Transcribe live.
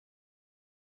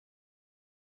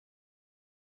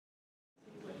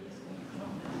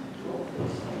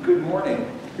Good morning.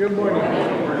 Good morning.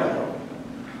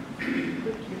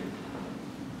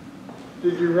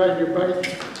 Did you ride your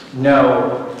bike?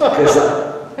 No, because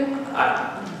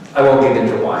I won't get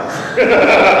into why.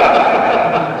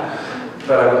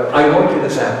 But I'm going to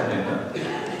this afternoon.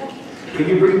 Can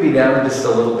you bring me down just a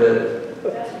little bit?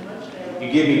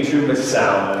 You give me too much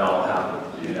sound and I'll have,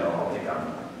 I'll think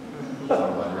I'm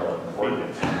someone real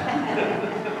important.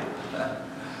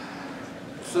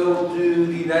 So do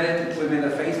the United Women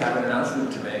of Faith have an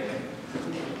announcement to make?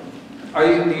 Are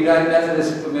you the United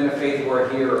Methodist Women of Faith who are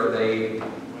here, or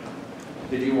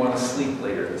did you want to sleep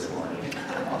later this morning?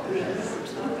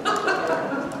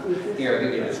 Here,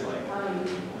 give me this mic.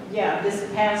 Yeah, this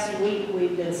past week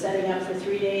we've been setting up for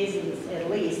 3 days at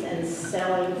least and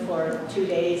selling for 2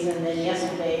 days, and then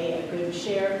yesterday a good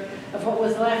share of what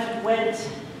was left went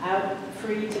out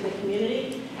free to the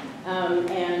community.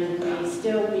 And we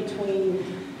still,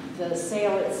 between the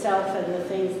sale itself and the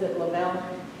things that Lavelle,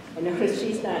 I noticed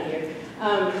she's not here,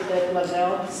 that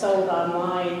Lavelle sold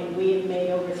online, we have made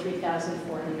over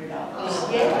 $3,400.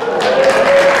 And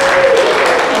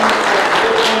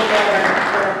there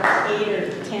are 8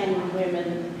 or 10 women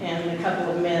and a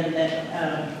couple of men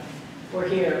that were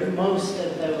here most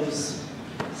of those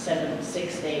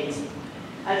 6 days.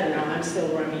 I don't know, I'm still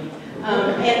running.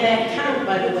 And that count,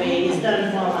 by the way, is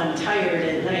done while I'm tired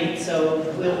at night, so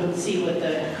we'll see what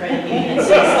the credit union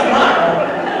says tomorrow.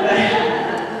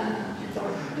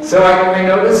 So I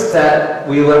noticed that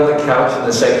we left the couch in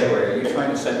the sanctuary. Are you trying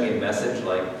to send me a message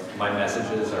like my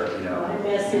messages are, you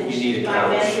need a couch? My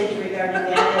message regarding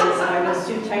that is I was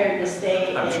too tired to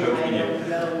stay. I'm joking you.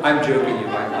 I'm joking you.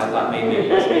 I thought maybe it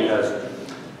was because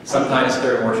sometimes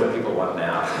during worship people want an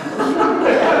nap.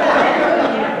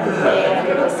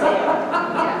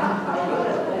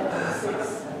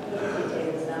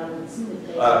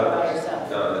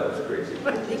 No, that was crazy.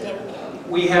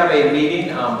 We have a meeting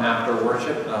after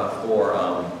worship for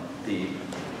the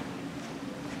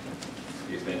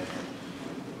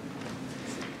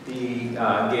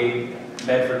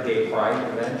Medford Gay Pride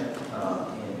event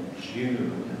in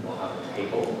June. We'll have a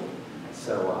table.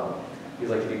 So if you'd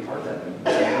like to be part of that meeting,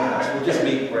 we'll just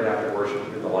meet right after worship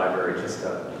in the library just to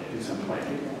do some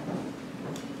planning.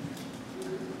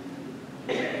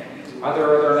 Are there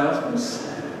other announcements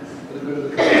for the good of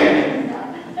the congregation?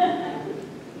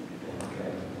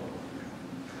 Okay.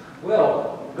 Well,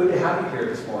 good to have you here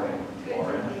this morning,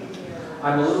 Lauren.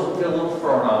 I'm feel a little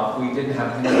thrown off. We didn't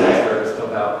have community service till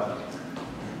about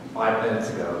 5 minutes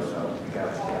ago, so we got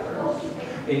it together.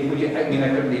 I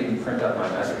couldn't even print up my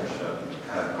message.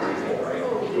 Kind of crazy, right?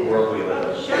 The world we live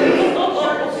in.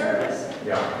 Short service.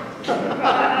 Yeah.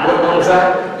 What was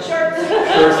that? Short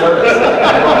service.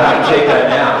 I don't have to take that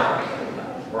now.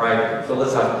 Right. So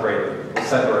let's have to pray. We'll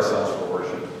send ourselves for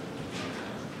worship.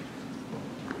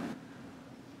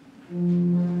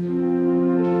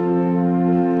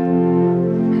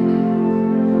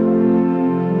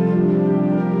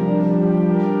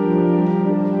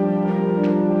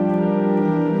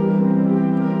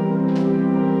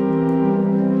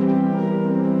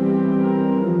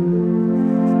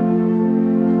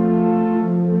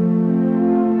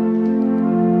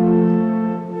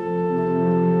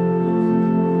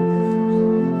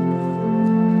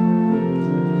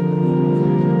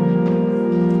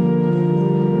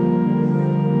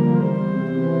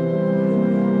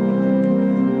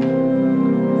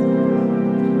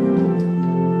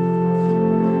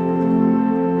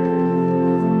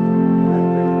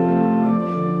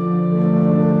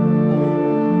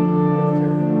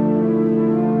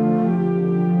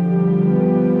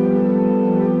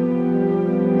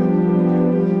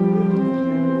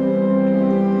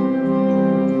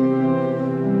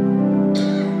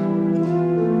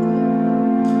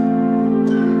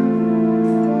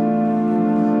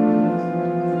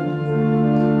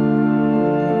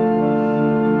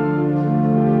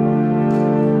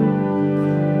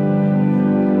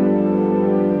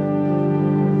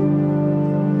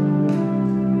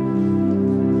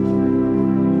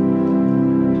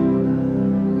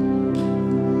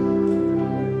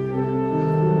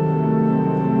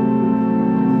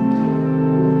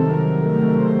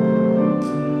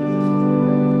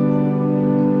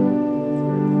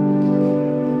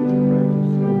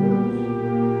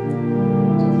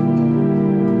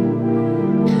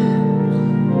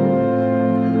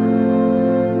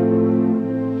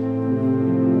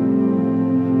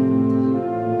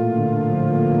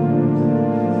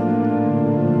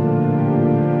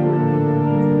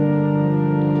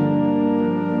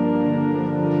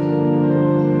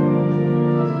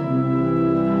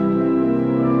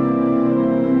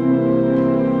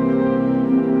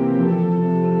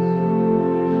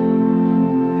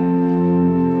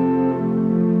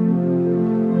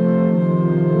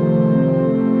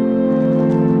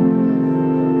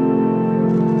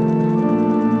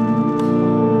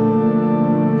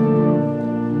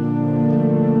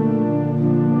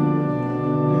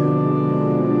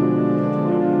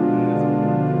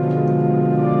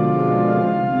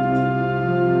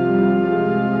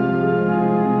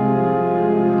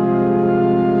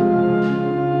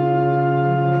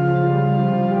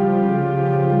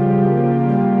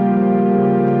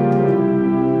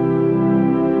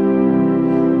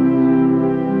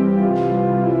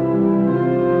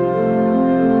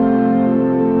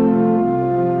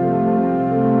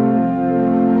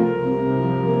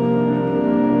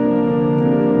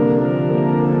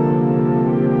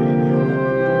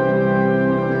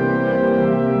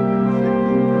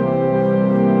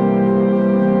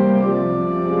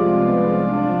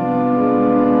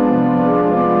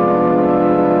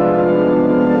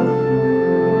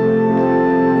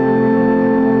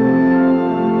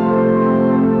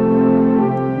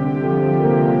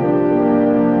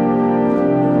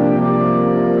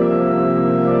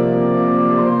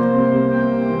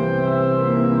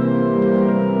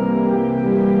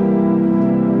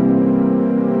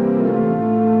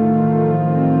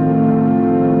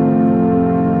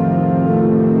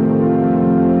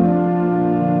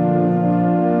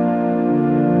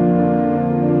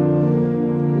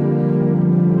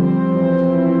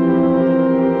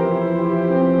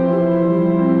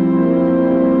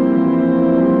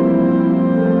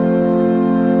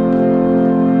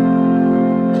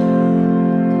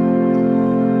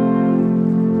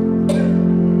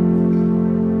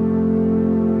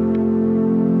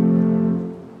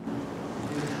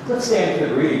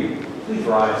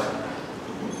 rise.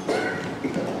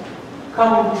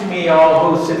 Come to me,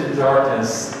 all who sit in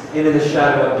darkness, into the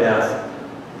shadow of death.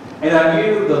 And on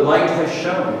you the light has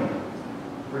shone.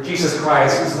 For Jesus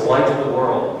Christ is the light of the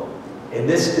world. And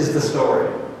this is the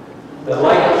story. The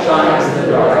light shines in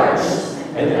the darkness,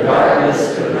 and the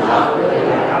darkness could not put it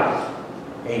out.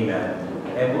 Amen.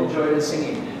 And we'll join in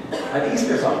singing an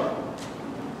Easter song.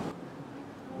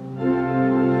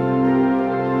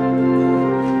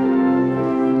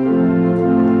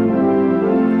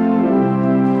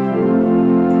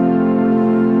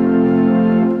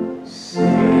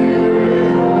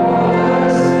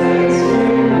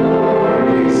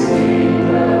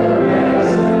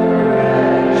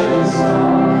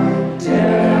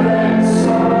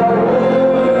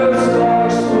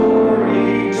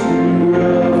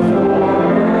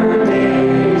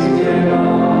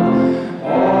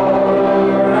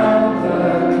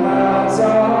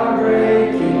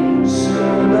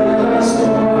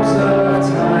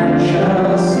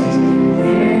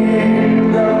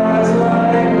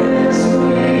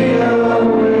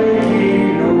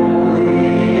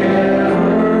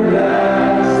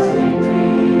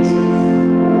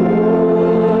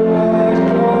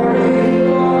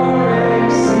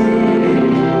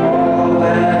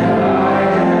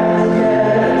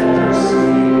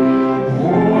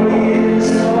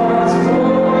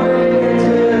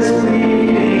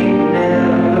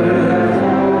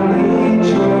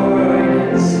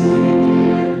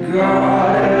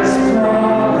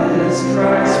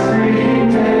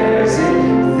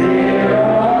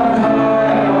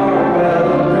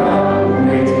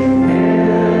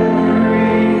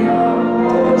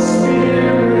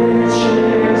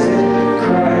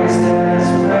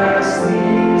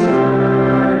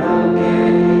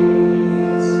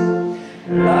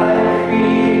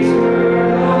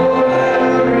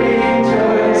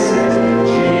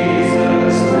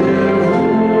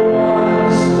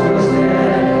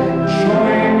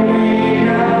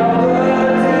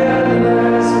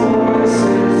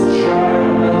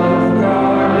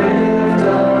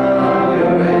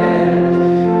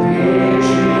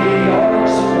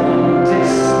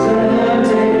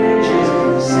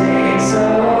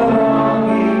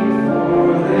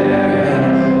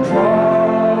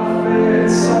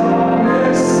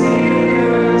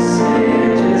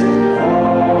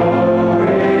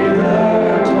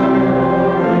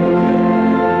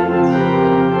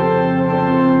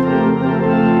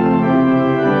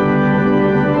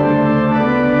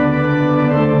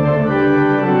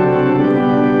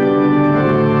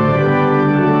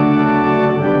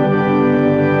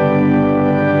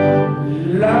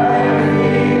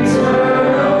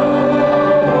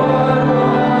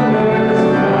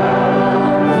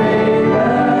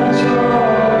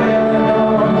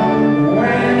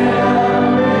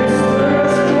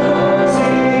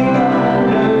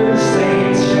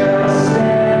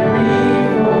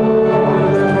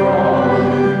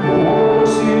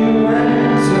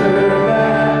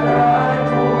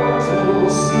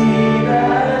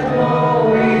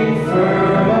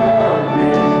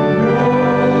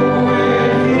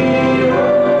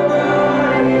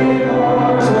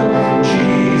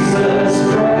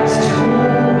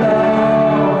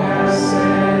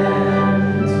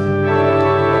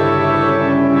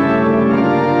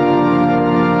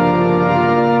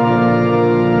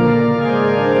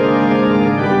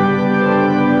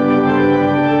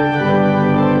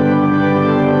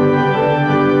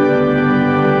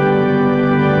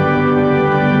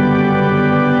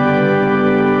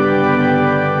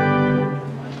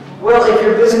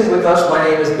 With us, my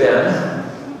name is Ben.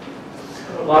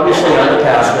 Well, obviously, I'm the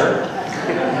pastor.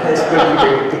 It's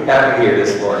good to have you here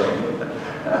this morning.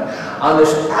 On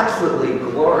this absolutely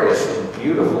glorious and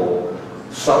beautiful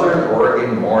Southern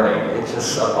Oregon morning, it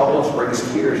just almost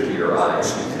brings tears to your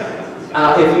eyes.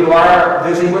 If you are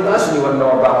visiting with us and you want to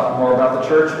know more about the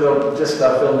church, we'll just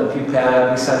fill in the pew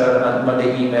pad. We send out a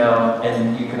Monday email,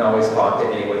 and you can always talk to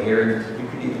anyone here. You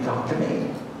can even talk to me.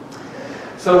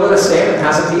 So let us stand and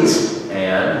pass a peace.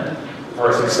 And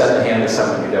first, extend the hand to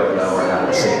someone you don't know or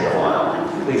haven't seen in a while.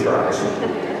 Please rise.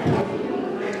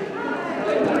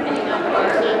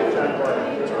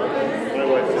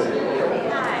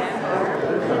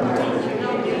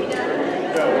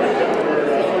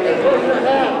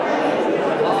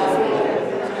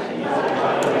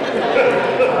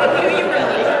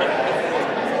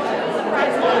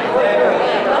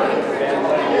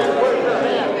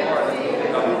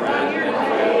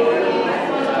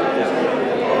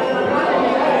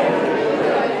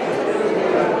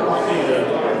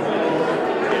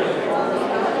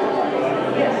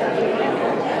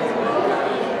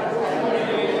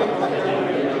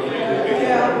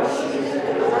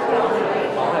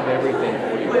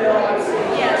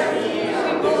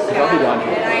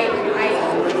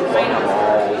 You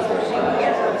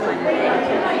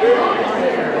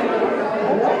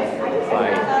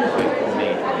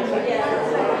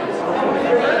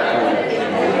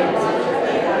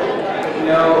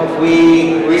know,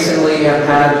 we recently have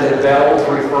had the bells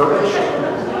refurbished,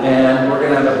 and we're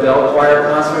going to have a bell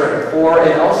choir concert at 4,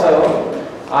 and also,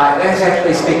 I was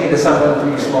actually speaking to someone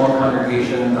from the small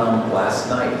congregation last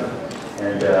night,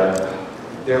 and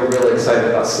they're really excited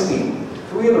about singing.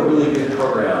 So we have a really good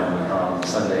program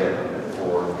Sunday at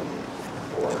 4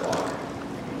 o'clock.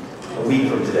 A week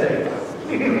from today.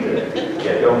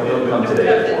 Yeah, don't come today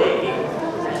at 4.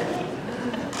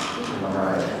 All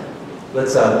right.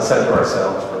 Let's center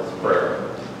ourselves for prayer.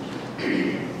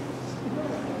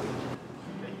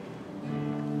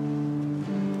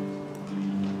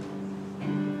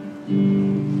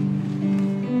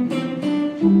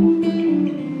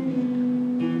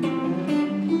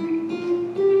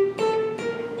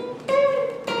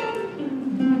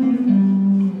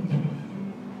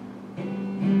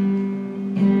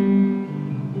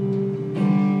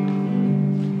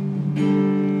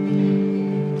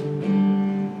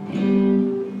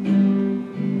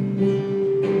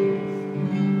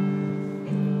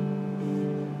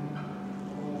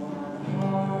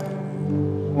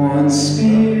 One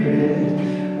spirit,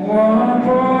 one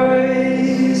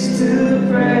voice to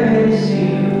praise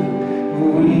you.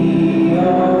 We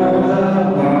are the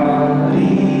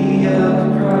body of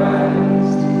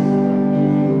Christ.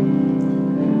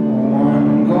 One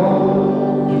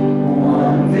goal,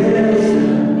 one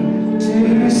vision,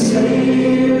 to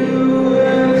see you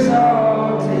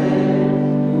exalted.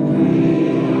 We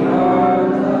are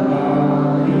the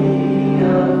body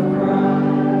of Christ.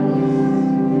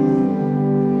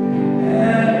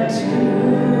 And to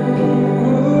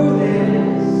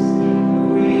this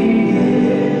we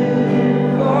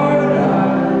give our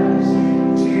lives,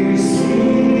 to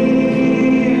see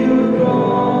you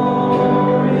glorified.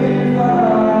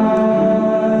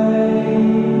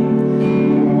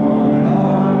 One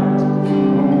heart,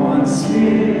 one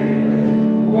spirit,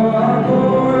 one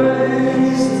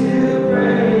voice to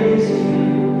praise you.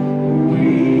 We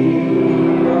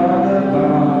are the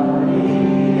body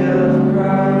of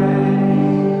Christ.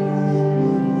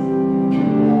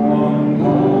 One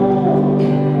goal,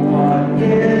 one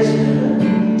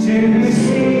vision, to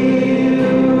see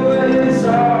you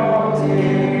exalted.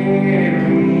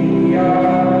 We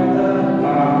are the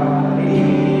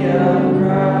body of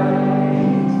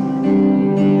Christ.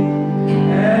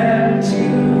 And to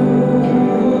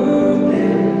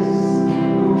this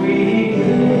we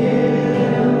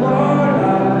give our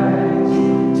lives,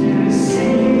 to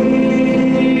see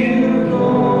you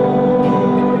glorified.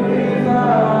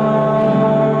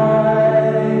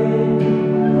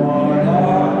 One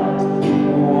heart,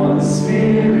 one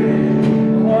spirit,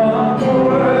 one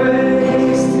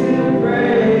voice to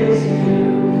praise you.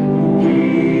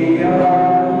 We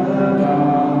are the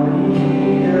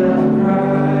body of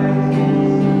Christ.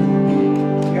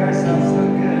 You guys sound so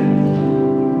good.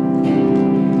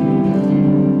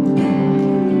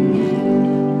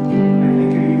 I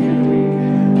think of you for the week.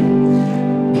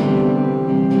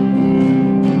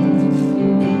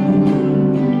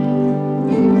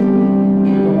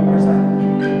 One more time.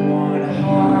 One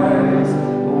heart,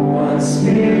 one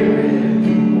spirit,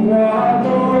 one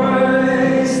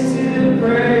voice to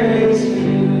praise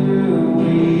you.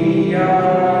 We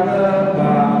are the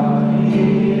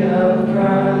body of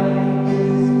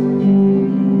Christ.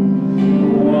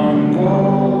 One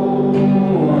goal,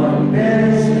 one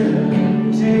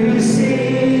vision, to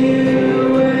see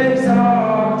you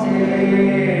exalted.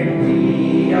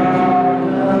 We are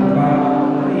the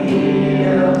body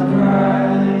of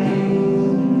Christ.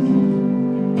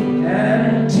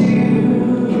 And to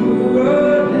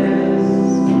this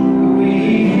we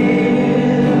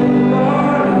give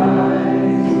our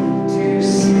lives, to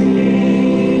see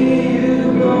you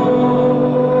glorified.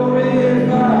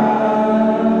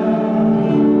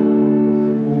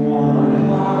 One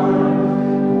heart,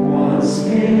 one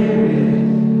spirit,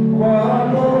 one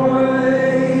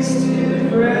voice to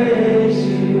praise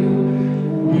you.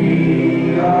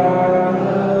 We are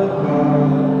the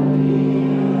body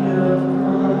of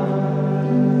Christ.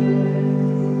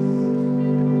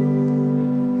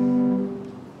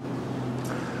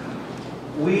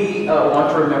 We want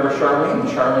to remember Charlene.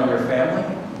 Charlene, your family.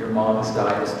 Your mom has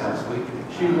died this past week.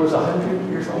 She was 100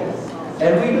 years old.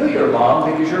 And we knew your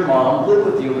mom because your mom lived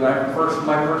with you in my first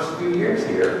few years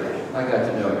here. I got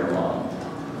to know your mom.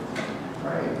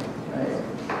 Right.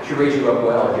 She raised you up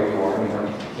well. Here you are. You know,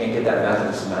 you can't get that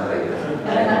Methodist out of you.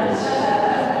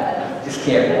 Just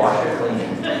can't wash it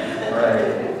clean. Right.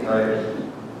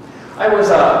 I was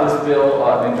with Bill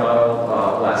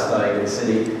McDonald last and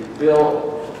Cindy.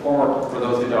 Bill, for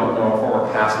those who don't know, a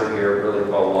former pastor here, really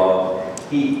well loved.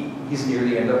 He's near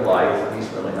the end of life. He's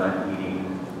really not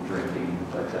eating, drinking,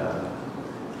 but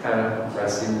kind of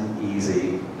resting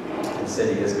easy. And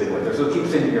Cindy has been with her. So keep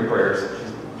sending your prayers.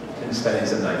 She's been spending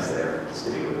some nights there just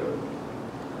to be with her.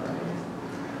 All right.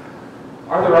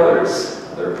 Are there others?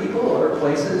 Other people, other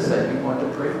places that you want to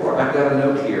pray for? I've got a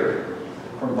note here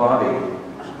from Bobby.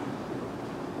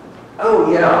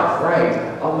 Oh yeah, right.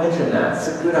 I'll mention that. It's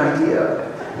a good idea.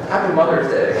 Happy Mother's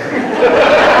Day.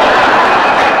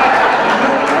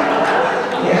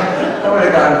 Yeah, I would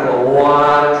have gotten into a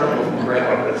lot of trouble from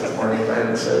Grandma this morning if I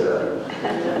hadn't said that.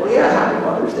 Well, yeah, Happy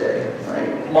Mother's Day,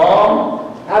 right?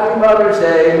 Mom, Happy Mother's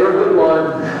Day. You're a good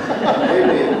one.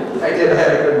 I did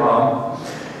have a good mom.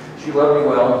 She loved me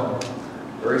well.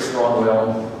 Very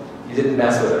strong-willed. You didn't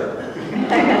mess with her.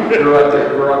 Grew up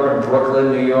in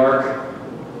Brooklyn, New York.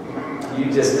 You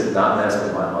just did not mess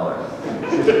with my mother.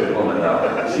 She's a good woman,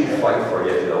 though. She'd fight for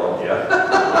you if you loved you.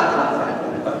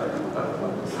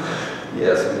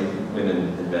 Yes, we need women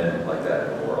and men like that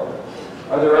in the world.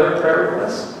 Are there other prayer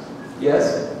requests?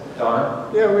 Yes?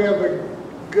 Don? Yeah, we have a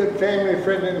good family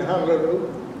friend in Honolulu.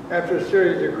 After a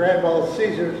series of grand mal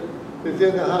seizures, is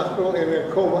in the hospital in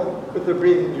a coma with a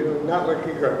breathing tube, not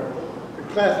looking good. A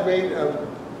classmate of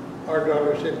our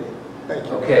daughter, Cindy. Thank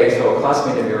you. Okay, so a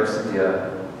classmate of yours, Cynthia,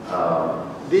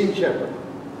 Dean Shepherd.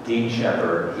 Dean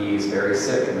Shepherd, he's very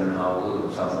sick and in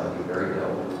Honolulu. Sounds like he's very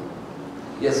ill.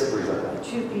 Yes, Rita?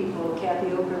 Two people,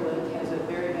 Kathy Oberlin has a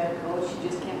very bad cold, she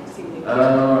just can't seem to get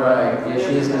Oh, right. Yeah,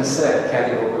 she has been sick.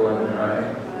 Kathy Oberlin,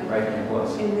 right in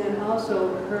close. And then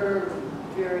also her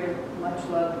very much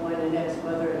loved one, and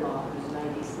ex-mother-in-law, who's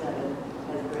 97,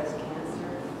 has breast cancer,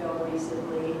 fell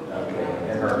recently. Okay,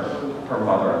 and her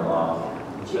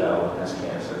mother-in-law, Michelle, has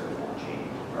cancer. Jean.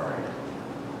 All right.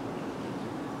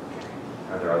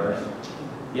 Are there others?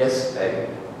 Yes, Peg?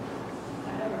 I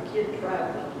have a kid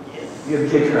traveling. You have a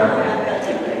kid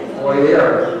traveling. Boy,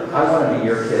 there. I want to be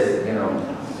your kid, you know,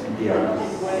 and be a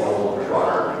little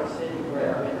trotter.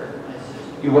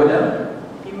 Yeah. You what now?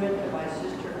 He went to my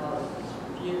sister-in-law's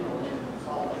funeral in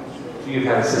Salt Lake City. So you've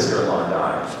had a sister-in-law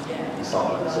die? Yeah. In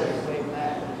Salt Lake City. He was on his way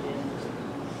back in.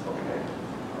 Okay.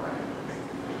 All right.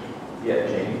 Yeah,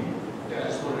 Jamie? Yeah, I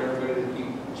just want everybody to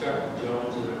keep Chuck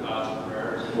Jones in their thoughts and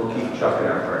prayers. We'll keep chucking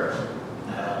our prayers.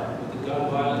 With the gun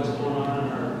violence going on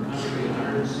in our country,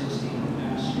 116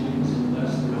 mass shootings in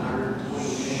less than 120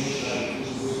 days, I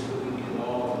just wish that we could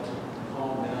all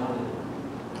calm down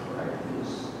Right. and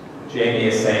just Jamie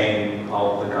is saying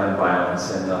all the gun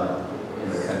violence in the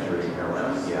country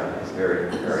around. Yeah, it's very,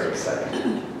 very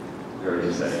upsetting. Very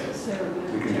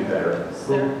upsetting. We can do better.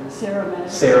 Sarah Madison.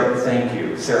 Sarah, thank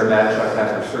you. Sarah Matichuk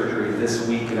has her surgery this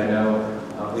week, and I know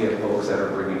we have folks that are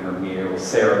bringing her meals.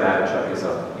 Sarah Matichuk is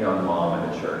a young mom in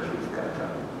the church who's got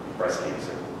breast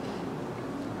cancer.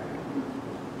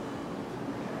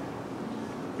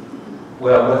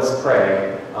 Well, let's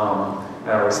pray.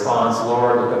 Our response,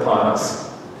 Lord, look upon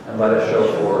us and let us show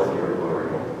forth your glory.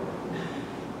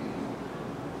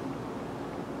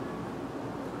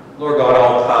 Lord God,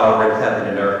 all power in heaven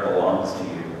and earth belongs to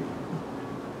you.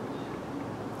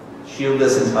 Shield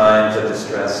us in times of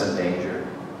distress and danger.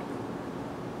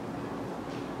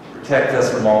 Protect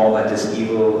us from all that is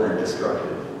evil and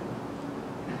destructive.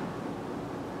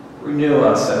 Renew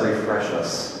us and refresh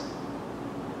us.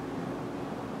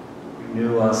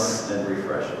 Renew us and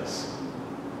refresh us.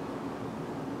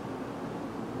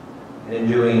 And in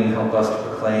doing, help us to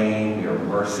proclaim your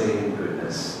mercy and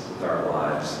goodness with our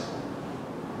lives.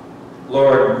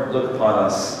 Lord, look upon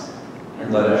us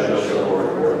and let us show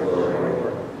forth your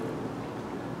glory.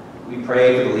 We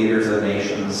pray for the leaders of the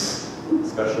nations,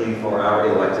 especially for our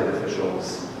elected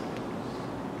officials,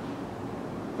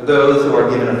 for those who are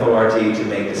given authority to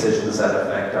make decisions that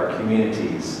affect our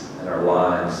communities and our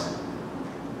lives.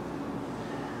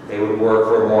 They would work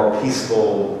for a more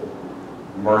peaceful,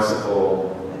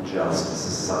 merciful, and just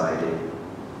society.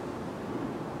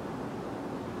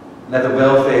 And that the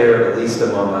welfare of the least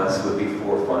among us would be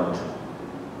forefront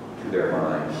to their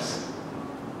minds.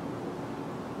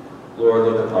 Lord,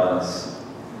 look upon us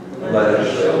and let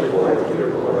us show forth your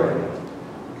glory.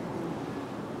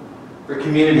 For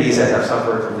communities that have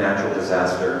suffered from natural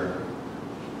disaster,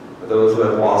 for those who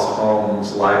have lost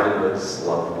homes, livelihoods,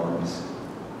 loved ones,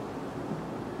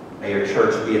 may your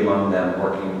church be among them,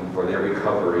 working for their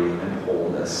recovery and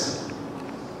wholeness.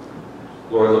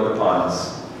 Lord, look upon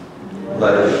us.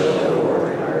 Let us show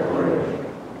forth your glory.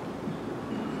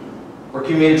 For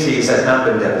communities that have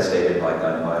been devastated by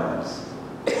gun violence,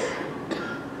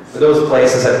 for those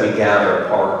places that we gather,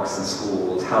 parks and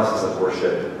schools, houses of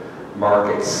worship,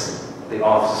 markets, the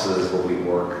offices where we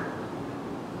work.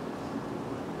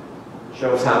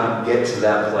 Show us how to get to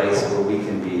that place where we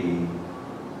can be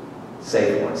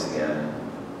safe once again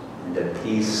and at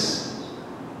peace.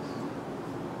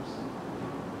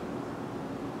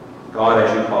 God,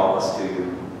 as you call us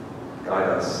to, guide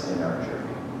us in our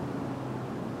journey.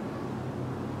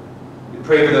 We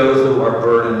pray for those who are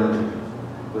burdened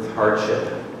with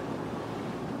hardship,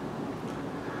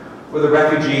 for the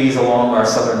refugees along our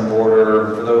southern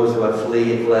border, for those who have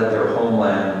fled their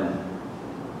homeland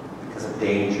because of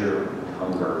danger and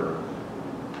hunger.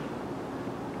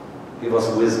 Give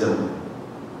us wisdom.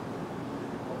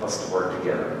 Help us to work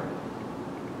together.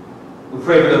 We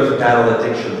pray for those who battle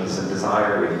addictions and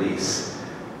desire release,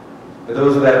 for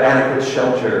those who have adequate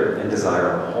shelter and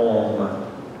desire a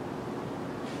home,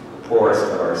 the poorest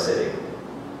of our city,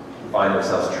 who find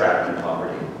themselves trapped in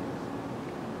poverty.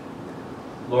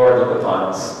 Lord, look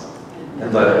upon us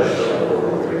and let us show the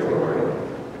world your glory.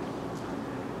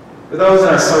 For those in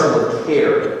our circle of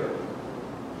care,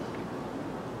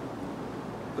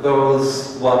 for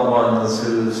those loved ones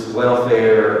whose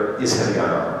welfare is heavy on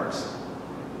our hearts.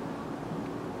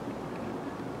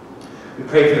 We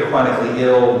pray for the chronically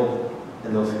ill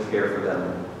and those who care for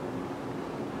them.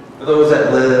 For those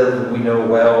that live, we know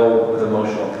well, with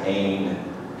emotional pain,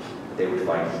 that they would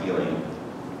find healing.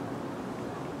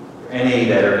 Any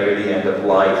that are near the end of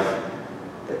life,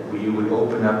 that you would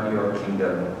open up your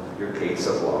kingdom, your gates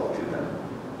of love to them.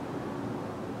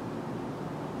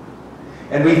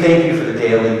 And we thank you for the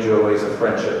daily joys of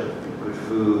friendship, good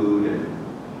food,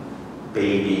 and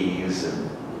babies, and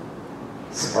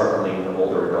sparkling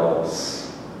older adults.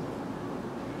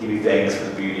 Give you thanks for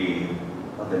the beauty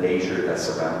of the nature that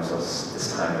surrounds us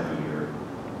this time of year.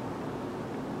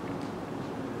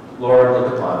 Lord,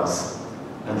 look upon us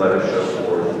and let us show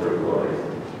forth your glory.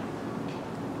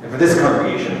 And for this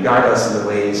congregation, guide us in the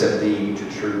ways that lead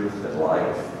to truth and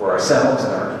life for ourselves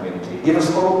and our community. Give us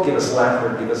hope, give us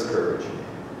laughter, give us courage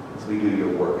as we do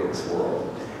your work in this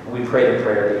world. And we pray the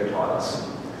prayer that you taught us.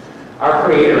 Our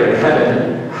Creator in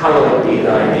heaven, hallowed be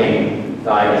thy name.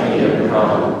 Thy kingdom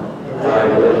come,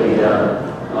 thy will be done,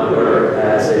 on earth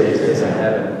as it is in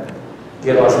heaven.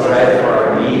 Give us bread for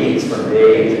our needs from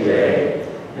day to day,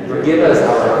 and forgive us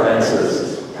our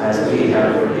offenses, as we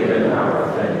have forgiven our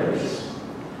offenders.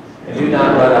 And do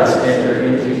not let us enter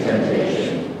into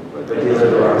temptation, but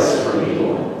deliver us from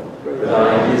evil. For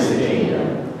thine is the kingdom,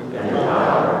 and the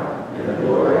power, and the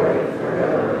glory,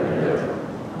 forever and ever.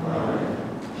 Amen.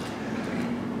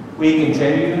 We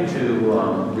continue to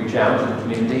reach out to the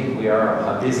community. We are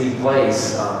a busy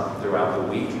place throughout the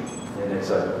week, and it's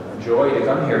a joy to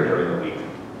come here during the week.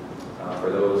 For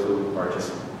those who are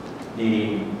just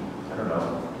needing, I don't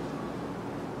know,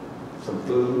 some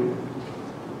food,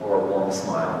 or a warm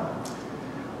smile.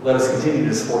 Let us continue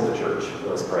to support the church.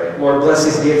 Let us pray. Lord, bless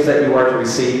these gifts that you are to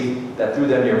receive, that through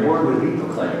them your word would be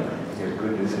proclaimed and your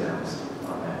good news announced.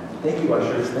 Amen. Thank you,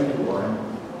 ushers. Thank you, Lauren.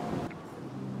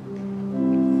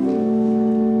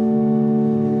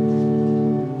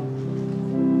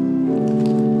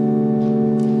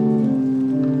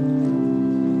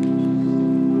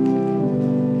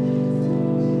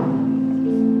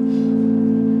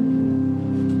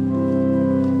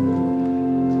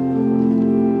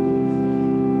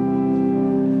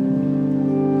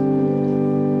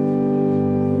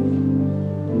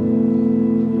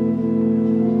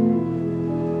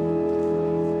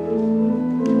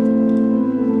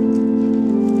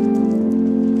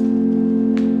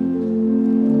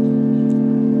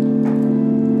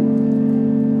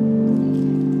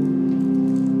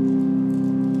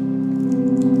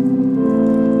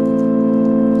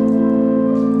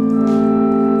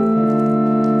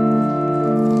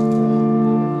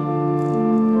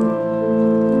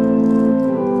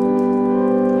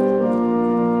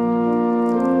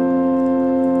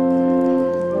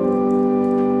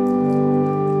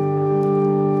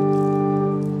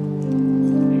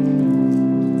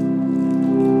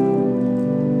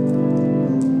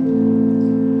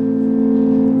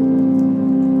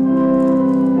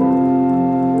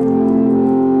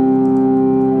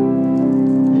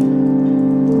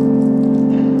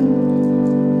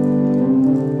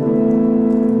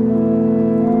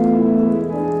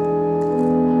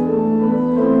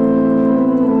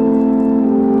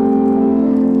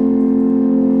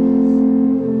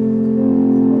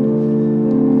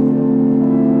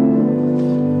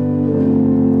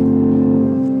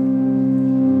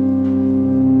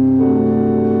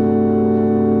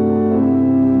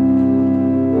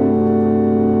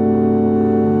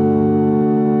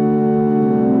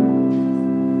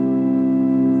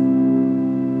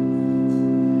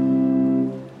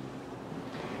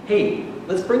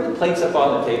 bring the plates up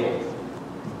on the table?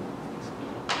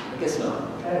 I guess not.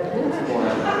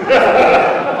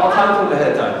 I'll talk to them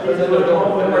ahead of time.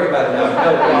 Don't worry about it now.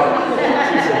 No,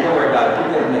 she said, don't worry about it.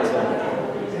 We'll get the next one.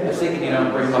 I was thinking,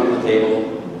 bring them up to the table,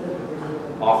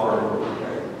 offer them.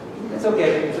 It's okay,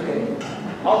 it's okay.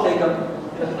 I'll take them.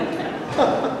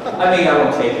 I mean, I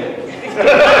won't take it.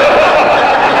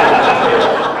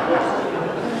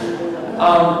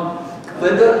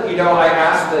 Linda, I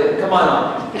asked come on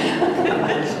up.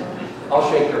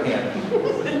 I'll shake your hand.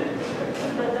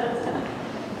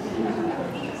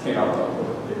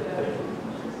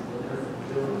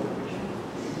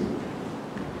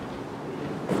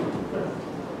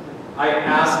 I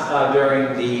asked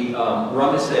during the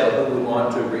rummage sale who would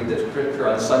want to read the scripture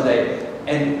on Sunday,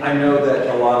 and I know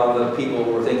that a lot of the people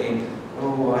were thinking,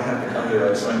 oh, I have to come here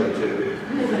on Sunday too.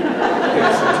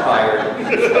 I'm so tired.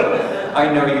 So,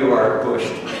 I know you are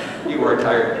bushed. You are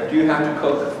tired. Do you have to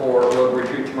cook for road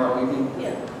retreat tomorrow evening?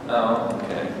 Yeah. Oh,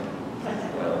 okay.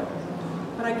 Well,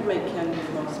 But I can make Ken do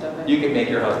most of it. you can make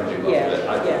your husband do most of it.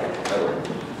 I would.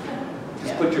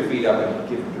 Just Yeah. put your feet up and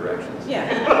give him directions. Yeah,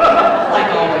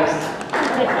 like always.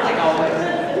 Like always.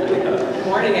 Good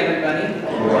morning, everybody.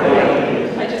 Good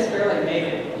morning. I just barely made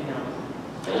it,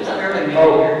 I just barely made it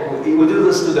here. Oh, we'll do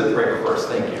this through the prayer first.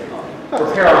 Thank you.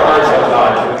 Prepare our hearts, O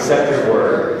God, to accept your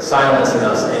word. Silence in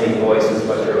us any voices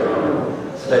but your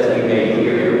own, so that we may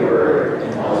hear your word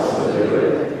and also do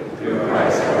it through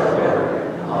Christ our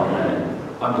Lord. Amen.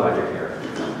 I'm glad you're here.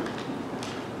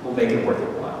 We'll make it worth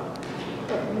your while.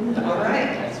 All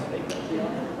right.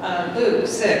 Luke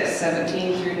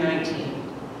 6:17 through 19.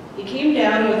 He came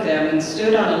down with them and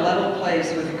stood on a level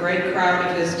place with a great crowd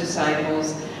of his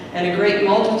disciples and a great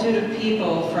multitude of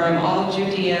people from all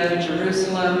Judea,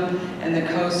 Jerusalem, and the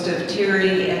coast of Tyre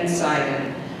and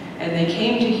Sidon. And they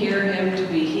came to hear him to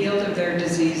be healed of their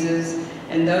diseases,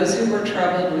 and those who were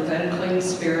troubled with unclean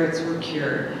spirits were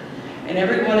cured. And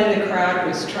everyone in the crowd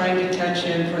was trying to touch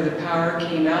him, for the power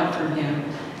came out from him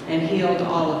and healed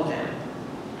all of them.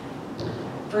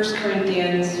 1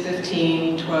 Corinthians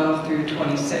 15:12 through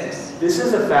 26. This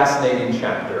is a fascinating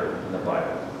chapter in the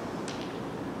Bible.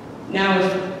 Now,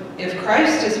 if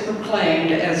Christ is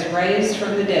proclaimed as raised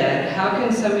from the dead, how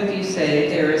can some of you say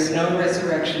there is no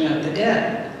resurrection of the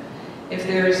dead? If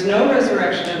there is no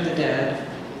resurrection of the dead,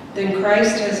 then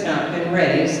Christ has not been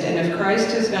raised. And if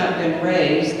Christ has not been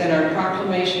raised, then our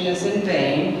proclamation is in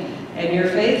vain, and your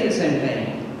faith is in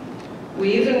vain.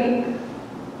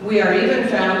 We are even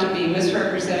found to be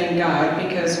misrepresenting God,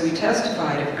 because we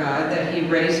testified of God that he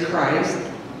raised Christ,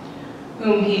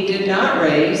 whom he did not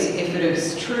raise, if it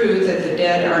is true that the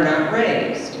dead are not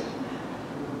raised.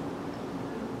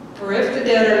 For if the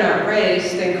dead are not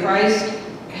raised, then Christ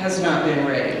has not been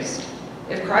raised.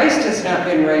 If Christ has not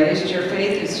been raised, your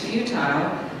faith is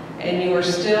futile, and you are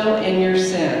still in your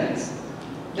sins.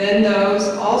 Then those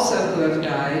also who have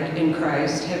died in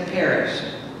Christ have perished.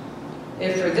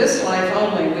 If for this life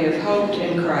only we have hoped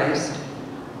in Christ,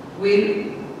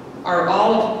 we are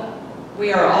all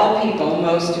people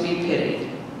most to be pitied.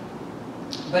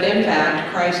 But in fact,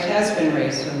 Christ has been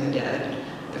raised from the dead,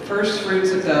 the first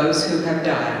fruits of those who have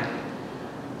died.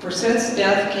 For since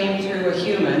death came through a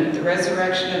human, the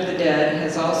resurrection of the dead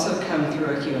has also come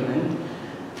through a human.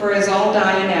 For as all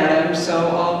die in Adam, so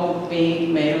all will be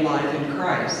made alive in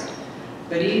Christ,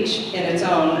 but each in its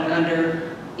own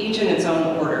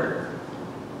order.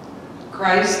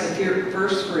 Christ, the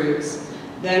first fruits,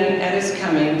 then at his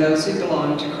coming, those who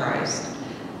belong to Christ.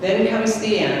 Then comes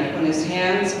the end, when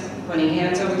he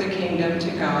hands over the kingdom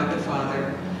to God the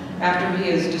Father, after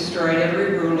he has destroyed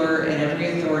every ruler and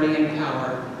every authority and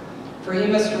power. For he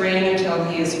must reign until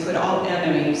he has put all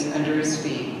enemies under his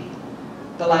feet.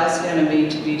 The last enemy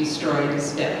to be destroyed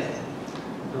is death.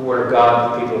 The word of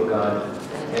God, the people of God,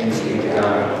 thanks be to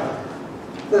God.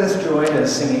 Let us join in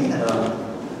singing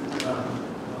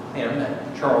hymn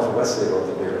that Charles Wesley wrote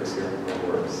the lyrics here, the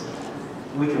words.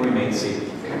 We can remain seated.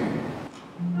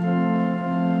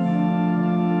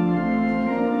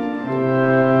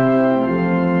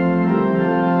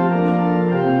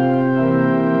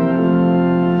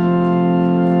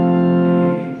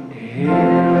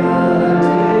 Alleluia.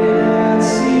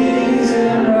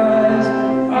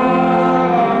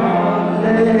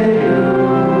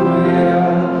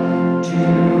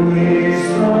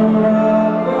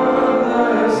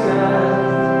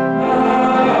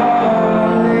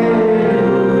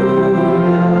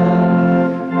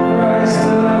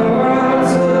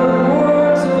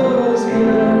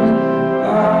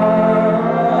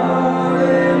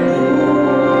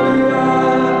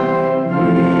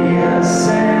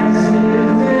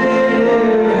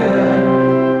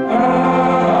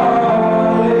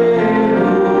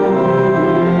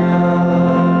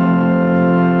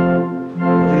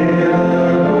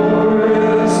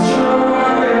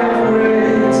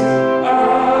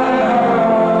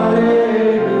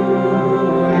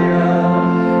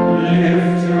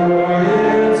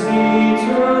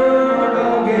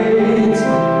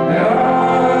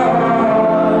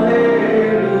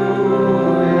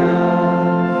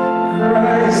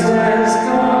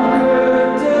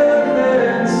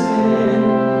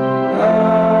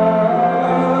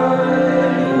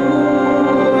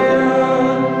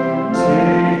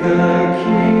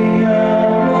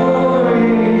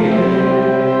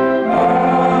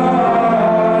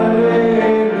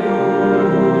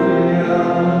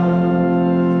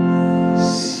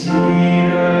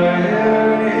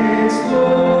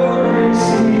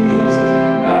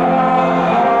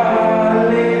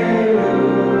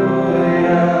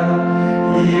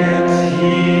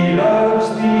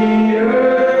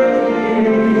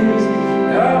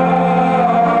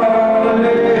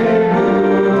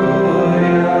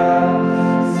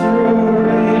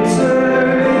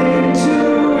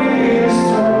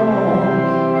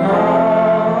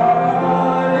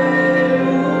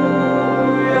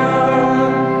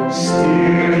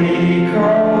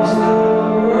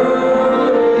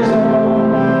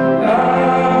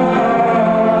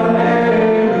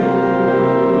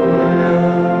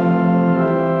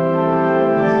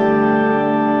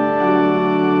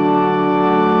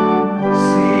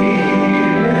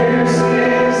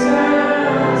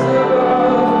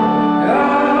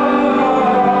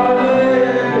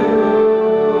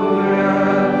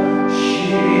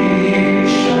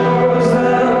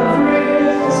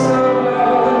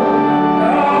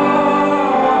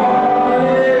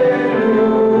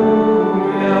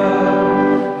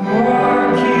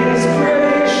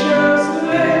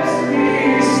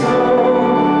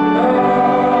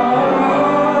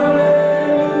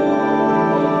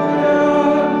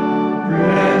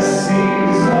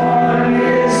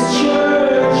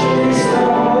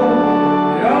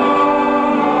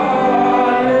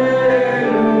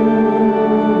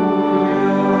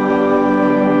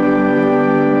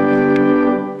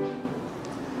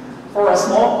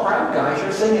 small crowd, guys.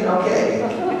 You're singing okay.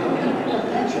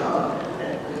 Good job.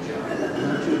 Good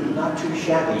job. Not too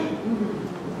shabby.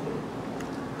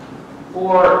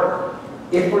 For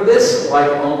if for this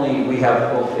life only we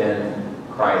have hope in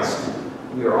Christ,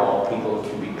 we are all people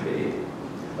to be pitied.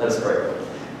 Let us pray.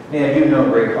 Man, you know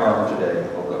great harm today,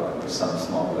 oh God, for some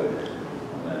small good.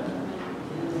 Amen.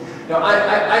 Now,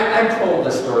 I've told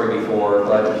this story before,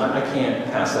 but I can't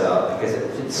pass it up because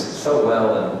it fits so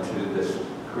well into this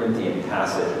Corinthian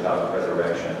passage about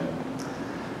resurrection.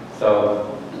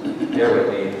 So, bear with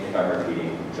me if I'm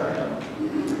repeating, which I am.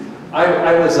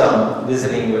 I was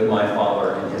visiting with my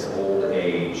father in his old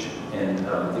age, and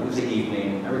it was the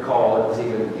evening. I recall it was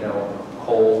even,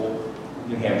 cold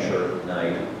New Hampshire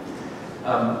night.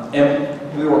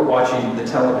 And we were watching the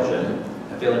television,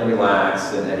 feeling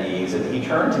relaxed and at ease, and he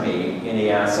turned to me and he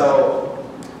asked, so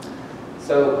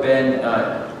Ben,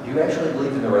 do you actually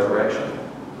believe in the resurrection?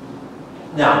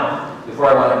 Now, before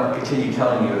I want to continue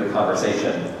telling you the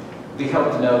conversation, it'd be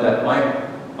helpful to know that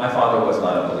my father was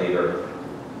not a believer.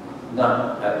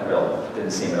 Not at real,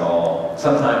 didn't seem at all.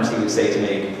 Sometimes he would say to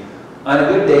me, on a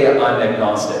good day I'm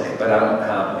agnostic, but I don't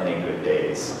have any good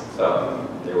days. So,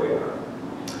 there we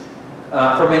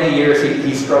are. For many years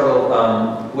he struggled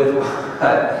with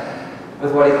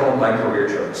what he called my career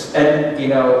choice. And,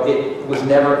 it was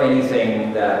never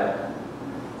anything that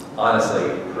honestly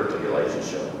hurt the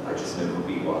relationship. I just knew who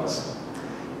he was.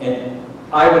 And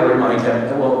I would remind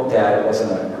him, well, Dad, it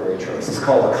wasn't a career choice. It's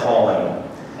called a calling.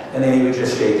 And then he would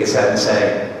just shake his head and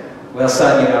say, well,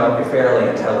 son, you're fairly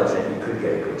intelligent. You could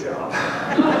get a good job.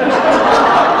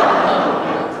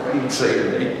 What he'd say to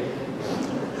me.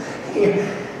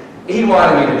 He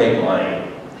wanted me to make money.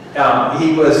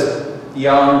 He was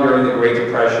young during the Great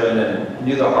Depression and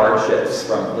knew the hardships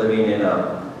from living in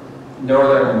a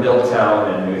northern mill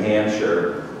town in New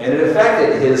Hampshire. And it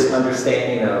affected his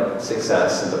understanding of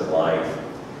success and of life.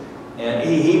 And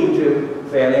he would do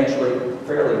financially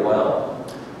fairly well.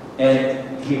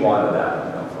 And he wanted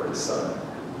that, for his son.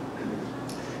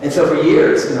 And so for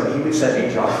years, he would send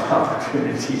me job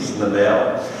opportunities in the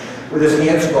mail with his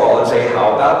hands sprawled and say,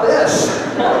 how about this?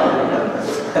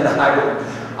 And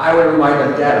I would remind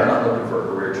him, Dad, I'm not looking for a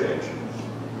career change.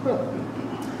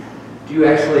 Do you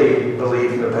actually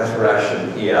believe in the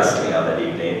resurrection? He asked me on that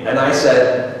evening. And I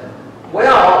said,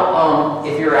 well,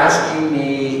 if you're asking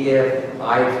me if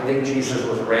I think Jesus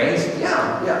was raised,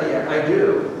 yeah, I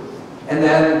do. And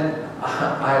then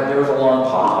there was a long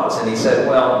pause, and he said,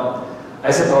 well,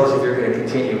 I suppose if you're going to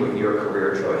continue with your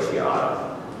career choice, you ought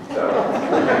to. So,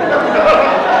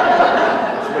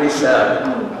 that's what he said.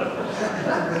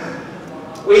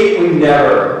 We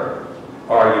never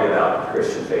argued about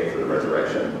Christian faith or the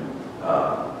resurrection.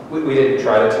 We didn't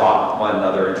try to talk one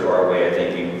another into our way of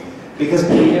thinking, because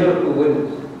we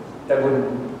knew that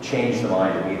wouldn't change the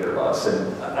mind of either of us.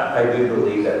 And I do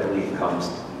believe that belief comes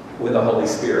when the Holy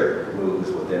Spirit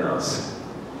moves within us.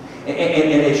 And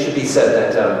it should be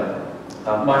said that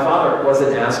my father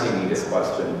wasn't asking me this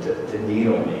question to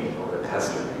needle me or to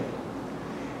pester me.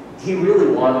 He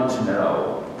really wanted to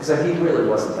know, because he really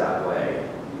wasn't that way.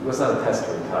 He was not a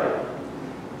pestering type.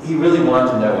 He really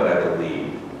wanted to know what I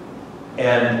believed.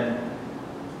 And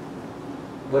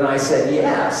when I said,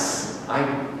 yes, I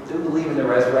do believe in the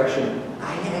resurrection,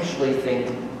 I actually think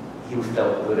he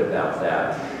felt good about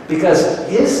that. Because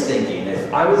his thinking,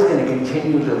 if I was going to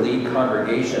continue to lead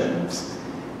congregations,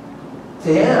 to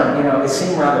him, it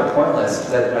seemed rather pointless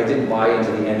that I didn't buy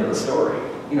into the end of the story.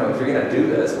 If you're going to do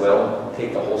this, well,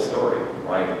 take the whole story,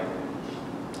 right?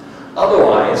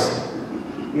 Otherwise,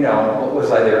 what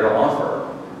was I there to offer?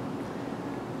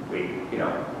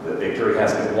 The victory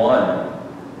has been won.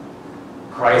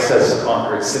 Christ has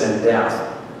conquered sin and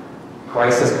death.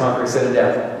 Christ has conquered sin and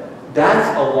death.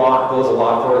 That goes a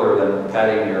lot further than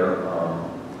patting your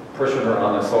parishioner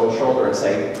on the shoulder and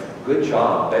saying, good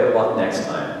job, better luck next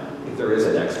time, if there is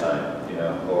a next time,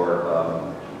 or,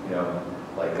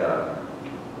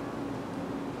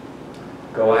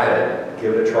 go at it,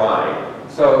 give it a try.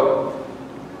 So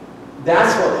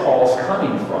that's where Paul's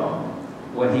coming from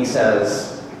when he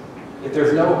says, if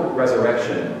there's no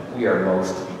resurrection, we are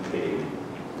most to be pitied.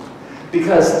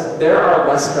 Because there are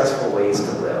less stressful ways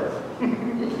to live.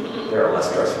 There are less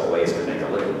stressful ways to make a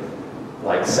living,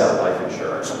 like sell life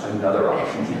insurance, another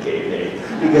option he gave me.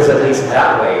 Because at least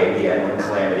that way, in the end, when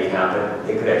calamity happened,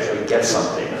 they could actually get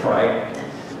something, right?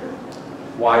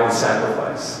 Why the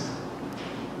sacrifice?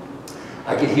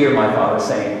 I could hear my father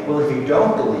saying, well, if you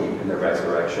don't believe in the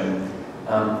resurrection,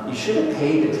 you should have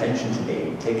paid attention to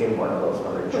me, taken one of those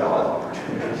other job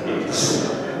opportunities.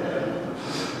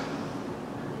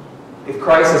 If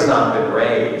Christ has not been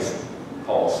raised,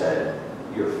 Paul said,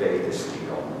 your faith is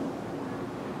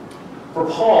For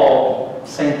Paul,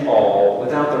 St. Paul,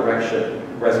 without the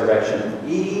resurrection,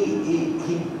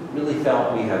 he really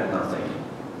felt we had nothing.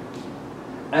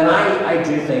 And I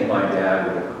do think my dad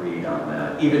would have agreed on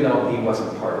that, even though he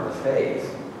wasn't part of the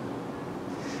faith.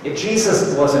 If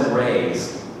Jesus wasn't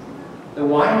raised, then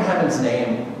why in heaven's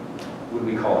name would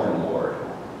we call him Lord?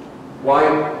 Why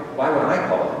would I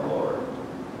call him Lord?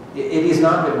 If he's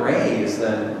not been raised,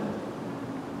 then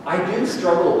I do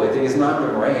struggle with, if he's not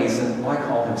been raised, then why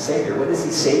call him Savior? What is he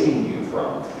saving you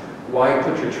from? Why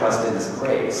put your trust in his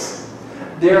grace?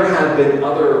 There have been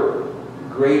other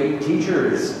great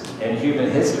teachers in human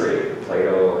history,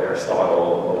 Plato,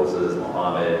 Aristotle, Moses,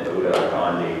 Muhammad, Buddha,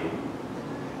 Gandhi,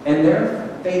 and their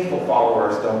faithful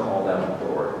followers don't call them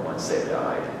Lord once they've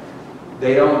died.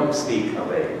 They don't speak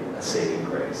of a saving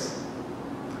grace.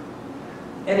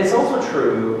 And it's also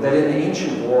true that in the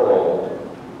ancient world,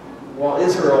 while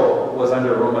Israel was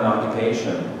under Roman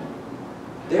occupation,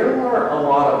 there were a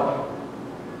lot of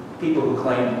people who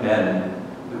claimed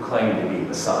to be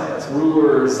messiahs,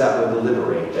 rulers that would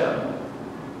liberate them.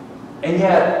 And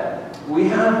yet, we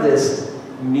have this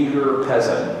meager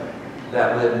peasant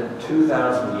that lived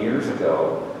 2,000 years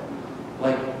ago.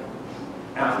 Like,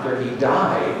 after he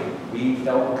died, we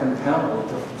felt compelled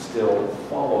to still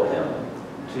follow him,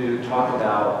 to talk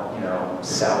about,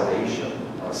 salvation,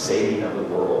 saving of the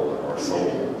world, of our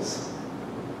souls.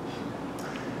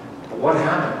 But what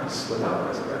happens without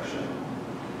resurrection?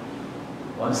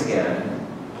 Once again,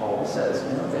 Paul says,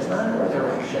 if there's not a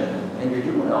resurrection and you're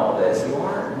doing all this, you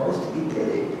are most to be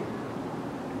pitied.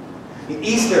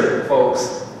 Easter,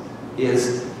 folks,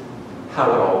 is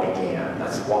how it all began.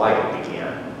 That's why it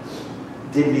began.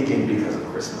 It didn't begin because of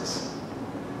Christmas.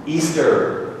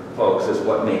 Easter, folks, is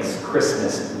what makes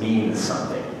Christmas mean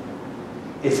something.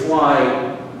 It's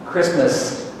why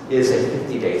Christmas is a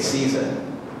 50-day season.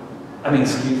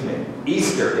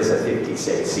 Easter is a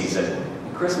 50-day season,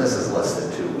 and Christmas is less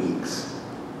than 2 weeks.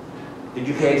 Did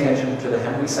you pay attention to the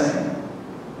hymn we sang?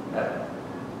 That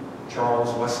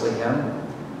Charles Wesley hymn?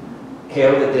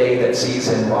 Hail the day that sees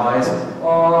him rise,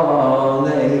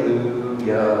 Alleluia,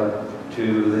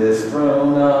 to this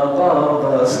throne above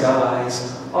the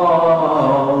skies,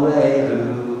 Alleluia,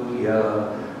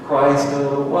 Christ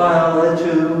a while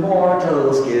to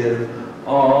mortals give,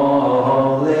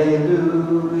 Alleluia,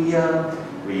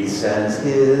 resends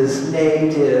his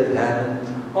native heaven,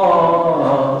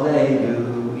 Alleluia.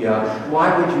 Why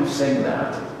would you sing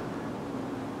that?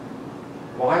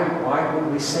 Why would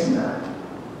we sing that?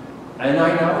 And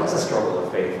I know it's a struggle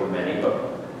of faith for many, but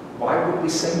why would we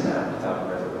sing that without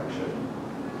resurrection?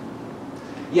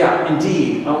 Yeah,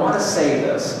 indeed, I want to say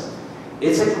this.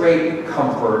 It's a great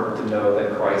comfort to know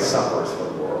that Christ suffers for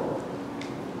the world.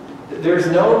 There's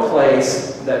no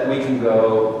place that we can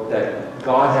go that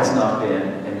God has not been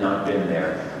and not been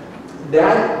there.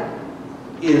 That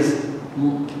is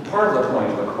part of the point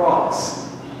of the cross.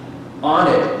 On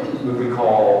it, we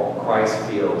recall Christ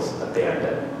feels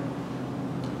abandoned.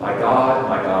 My God,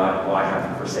 why have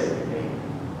you forsaken me?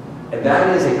 And that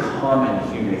is a common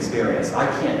human experience. I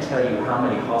can't tell you how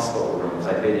many hospital rooms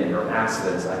I've been in or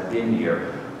accidents I've been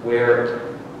near where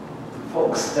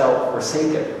folks felt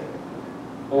forsaken,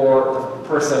 or the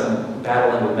person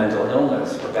battling with mental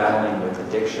illness or battling with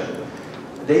addiction.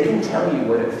 They can tell you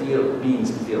what it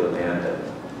means to feel abandoned.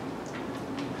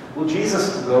 Well,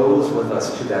 Jesus goes with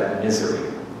us to that misery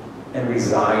and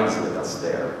resides with us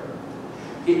there.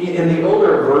 In the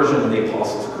older version of the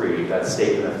Apostles' Creed, that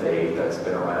statement of faith that's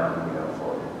been around,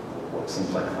 for what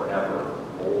seems like forever,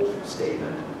 old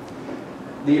statement,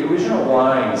 the original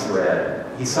lines read,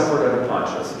 he suffered under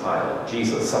Pontius Pilate.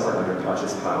 Jesus suffered under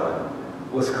Pontius Pilate,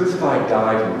 was crucified,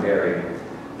 died, and buried.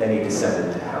 Then he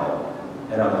descended to hell,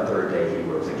 and on the third day he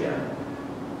rose again.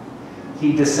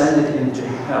 He descended into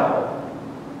hell.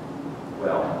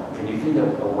 Well, can you think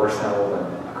of a worse hell than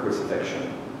a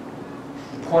crucifixion?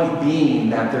 The point being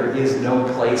that there is no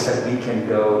place that we can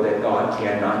go that God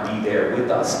cannot be there with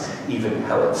us, even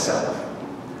hell itself.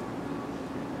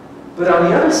 But on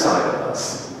the other side of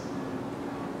us,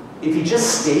 if he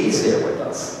just stays there with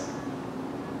us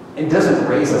and doesn't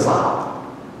raise us up,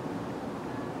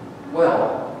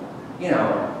 well,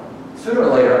 sooner or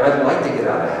later I'd like to get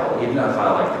out of hell, even if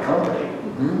I like the company.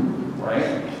 Right?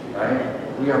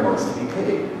 We are most to be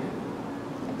pitied.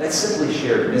 That's simply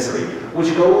shared misery,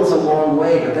 which goes a long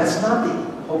way, but that's not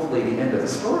hopefully the end of the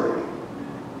story.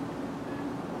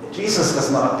 Jesus does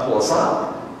not pull us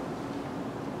up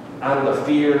out of the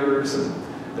fears and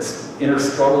the inner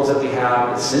struggles that we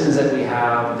have, the sins that we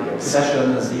have, the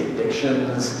obsessions, the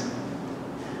addictions.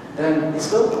 Then it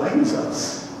still brings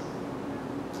us.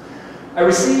 I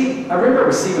remember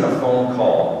receiving a phone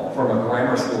call from a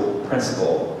grammar school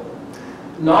principal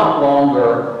not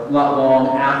long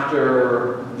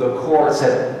after the courts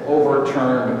had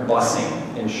overturned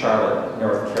busing in Charlotte,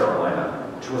 North Carolina,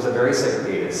 which was a very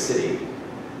segregated city.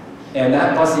 And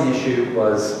that busing issue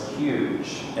was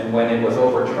huge. And when it was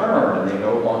overturned and they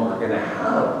no longer going to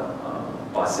have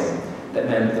busing, that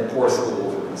meant the poor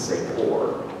schools would stay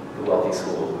poor, the wealthy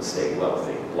schools would stay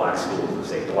wealthy, black schools would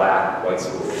stay black, white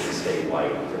schools would stay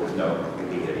white. There was no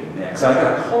community mix. So I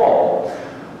got a call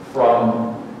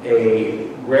from a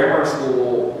grammar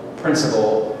school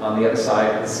principal on the other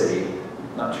side of the city,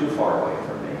 not too far away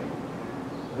from me,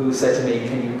 who said to me,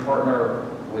 "Can you partner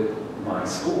with my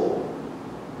school?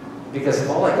 Because if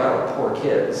all I got are poor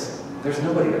kids, there's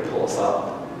nobody to pull us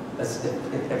up.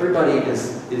 If everybody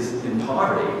is in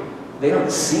poverty, they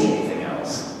don't see anything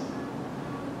else.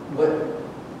 But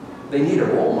they need a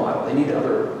role model. They need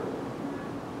other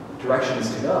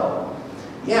directions to go."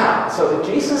 Yeah, so if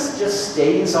Jesus just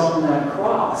stays on that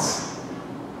cross,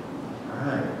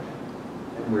 all right,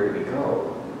 and where do we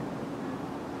go?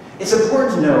 It's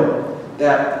important to note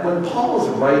that when Paul is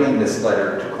writing this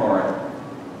letter to Corinth,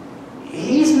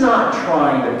 he's not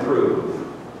trying to prove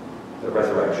the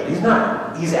resurrection.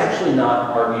 He's actually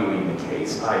not arguing the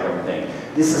case, I don't think.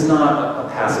 This is not a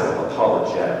passage of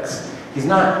apologetics. He's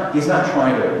not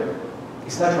trying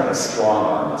to strong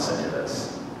arm us into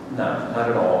this. No, not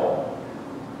at all.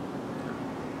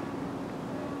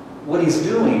 What he's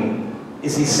doing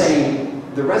is he's saying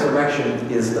the resurrection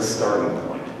is the starting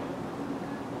point.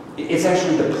 It's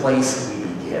actually the place we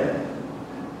begin.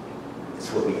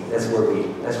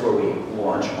 That's where we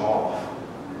launch off.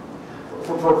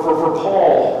 For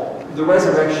Paul, the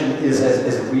resurrection is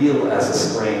as real as a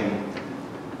spring,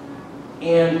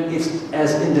 and it's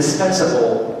as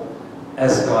indispensable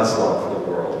as God's love for the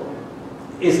world.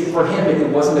 For him, it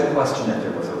wasn't a question that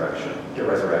there was a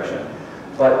resurrection,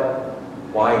 but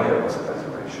why there was a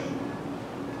resurrection.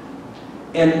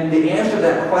 And the answer to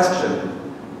that question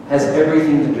has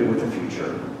everything to do with the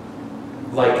future.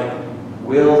 Like,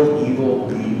 will evil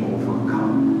be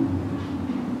overcome?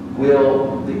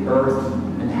 Will the earth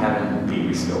and heaven be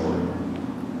restored?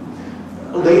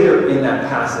 Later in that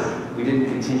passage, we didn't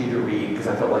continue to read because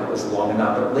I felt like it was long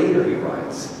enough, but later he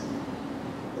writes,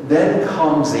 "Then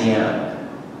comes the end,"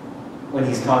 when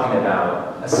he's talking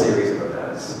about a series of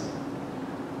events.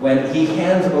 When he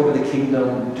hands over the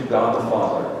kingdom to God the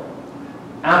Father,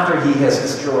 after he has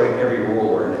destroyed every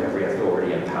ruler and every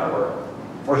authority and power,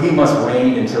 for he must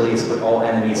reign until he has put all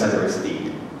enemies under his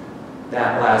feet.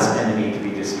 That last enemy to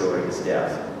be destroyed is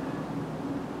death.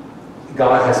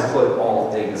 God has put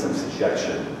all things in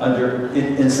subjection under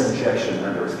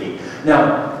his feet.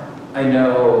 Now, I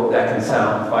know that can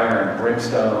sound fire and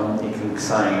brimstone. It can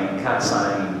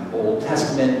sound Old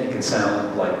Testament. It can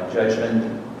sound like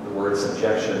judgment. The word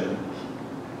subjection.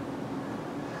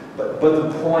 But the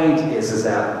point is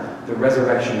that the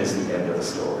resurrection is the end of the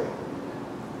story.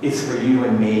 It's for you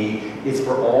and me. It's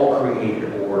for all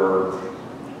created order.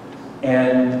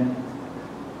 And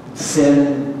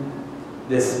sin,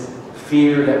 this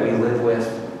fear that we live with,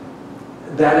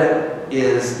 that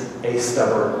is a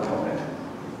stubborn opponent.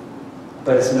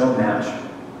 But it's no match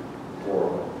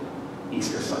for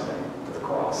Easter Sunday, for the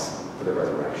cross, for the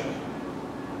resurrection.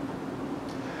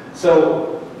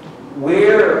 So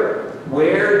where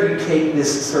do you take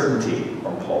this certainty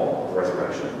from Paul, the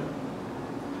resurrection?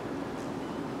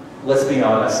 Let's be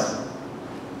honest.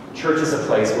 Church is a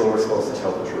place where we're supposed to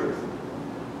tell the truth.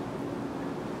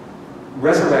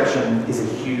 Resurrection is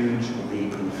a huge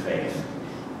leap in faith.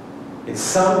 In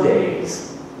some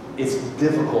days, it's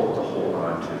difficult to hold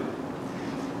on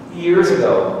to. Years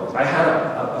ago, I had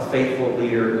a faithful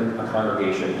leader in a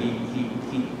congregation.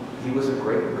 He was a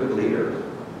good leader.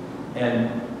 And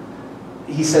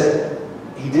he said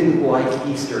he didn't like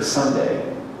Easter Sunday.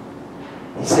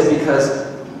 He said because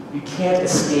you can't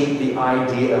escape the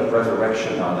idea of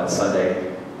resurrection on that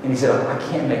Sunday. And he said, I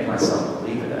can't make my son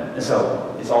believe in it. And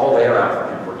so it's all there out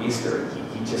for him for Easter.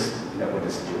 He just, would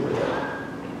just do with it.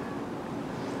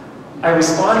 I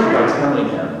responded by telling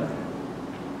him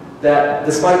that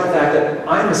despite the fact that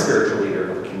I'm the spiritual leader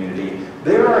of the community,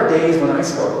 there are days when I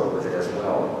struggle with it as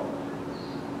well.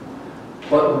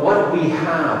 But what we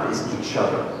have is each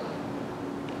other.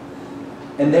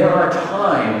 And there are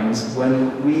times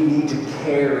when we need to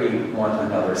carry one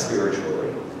another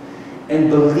spiritually and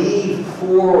believe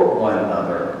for one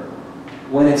another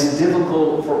when it's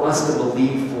difficult for us to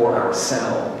believe for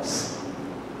ourselves.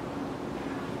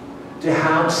 To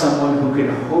have someone who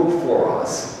can hope for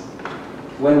us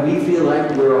when we feel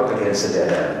like we're up against a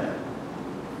dead end.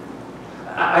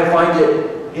 I find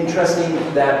it interesting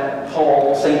that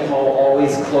that St. Paul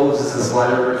always closes his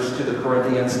letters to the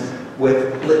Corinthians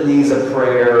with litanies of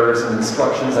prayers and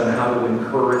instructions on how to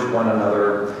encourage one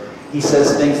another. He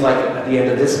says things like at the end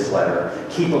of this letter,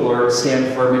 keep alert,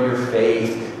 stand firm in your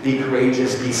faith, be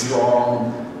courageous, be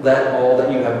strong, let all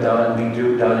that you have done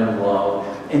be done in love.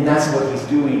 And that's what he's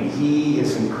doing. He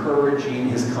is encouraging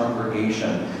his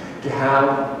congregation to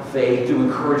have faith, to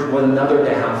encourage one another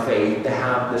to have faith, to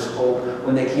have this hope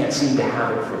when they can't seem to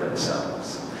have it for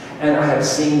themselves. And I have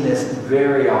seen this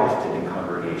very often in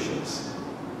congregations.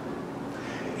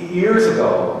 Years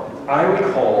ago, I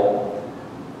recall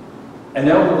an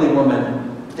elderly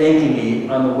woman thanking me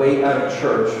on the way out of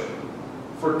church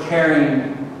for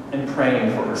caring and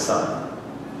praying for her son.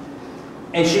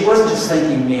 And she wasn't just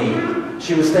thanking me,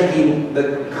 she was thanking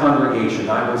the congregation.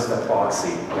 I was the proxy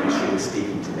when she was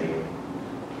speaking to me.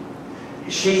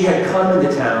 She had come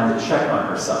into town to check on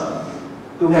her son,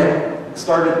 who had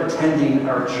started attending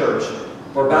our church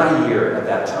for about a year at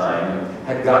that time,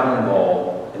 had gotten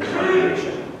involved in the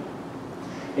congregation.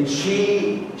 And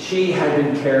she had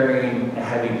been carrying a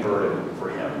heavy burden for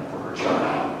him, for her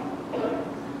child.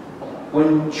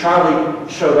 When Charlie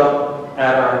showed up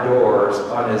at our doors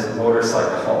on his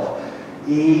motorcycle,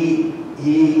 he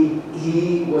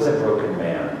was a broken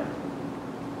man.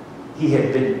 He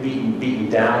had been beaten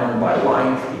down by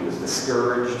life. He was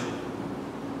discouraged.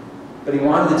 But he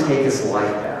wanted to take his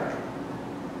life back.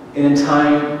 And in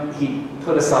time, he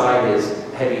put aside his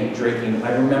heavy drinking.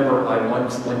 I remember I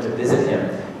once went to visit him,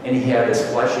 and he had this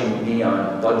flashing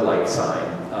neon Bud Light sign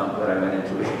when I went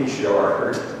into his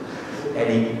yard. And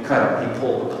he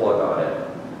pulled the plug on it.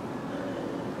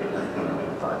 And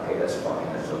I thought, hey, that's fine,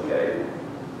 that's okay.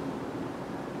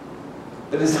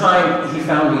 But as time he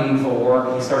found meaningful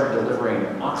work, he started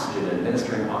delivering oxygen,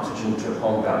 administering oxygen to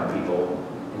homebound people,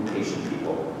 inpatient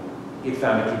people. He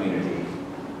found a community.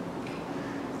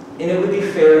 And it would be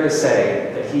fair to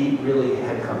say that he really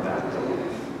had come back to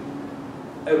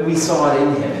life. We saw it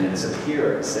in him, in his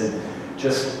appearance, and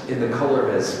just in the color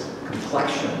of his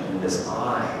complexion, in his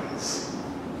eyes.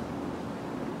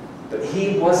 But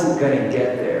he wasn't going to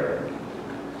get there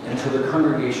until the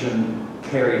congregation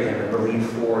carried him and believed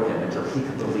for him, until he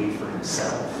could believe for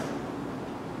himself.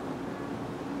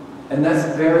 And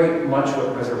that's very much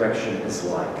what resurrection is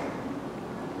like.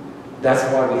 That's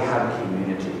why we have a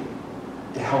community,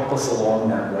 to help us along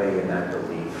that way in that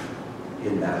belief,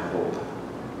 in that hope,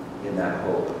 in that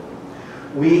hope.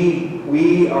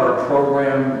 We are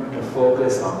programmed to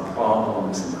focus on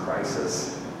problems and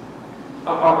crisis.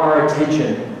 Our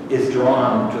attention is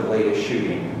drawn to the latest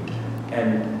shooting,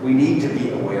 and we need to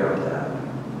be aware of that.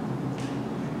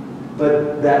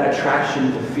 But that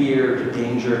attraction to fear, to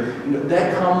danger,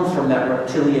 that comes from that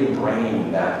reptilian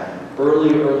brain, that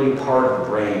early part of the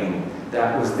brain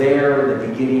that was there in the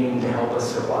beginning to help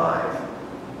us survive.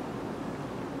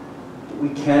 We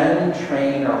can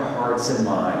train our hearts and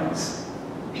minds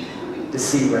to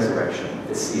see resurrection,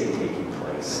 to see it taking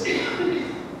place.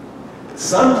 But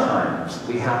sometimes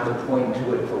we have to point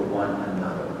to it for one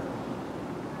another.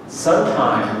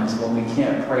 Sometimes when we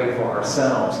can't pray for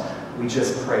ourselves, we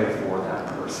just pray for that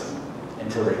person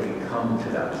until they can come to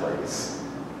that place.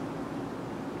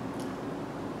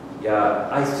 Yeah,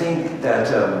 I think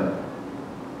that,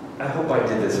 I hope I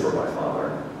did this for my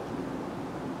father.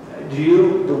 Do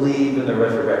you believe in the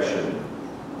resurrection?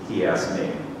 He asked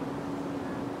me.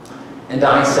 And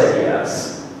I said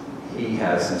yes. He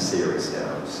has some serious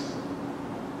doubts.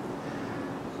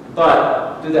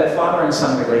 But through that father and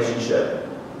son relationship,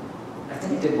 I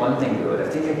think I did one thing good. I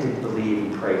think I did believe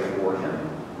and pray for him,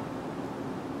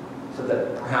 so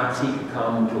that perhaps he could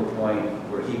come to a point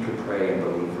where he could pray and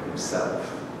believe for himself.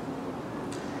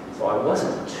 So I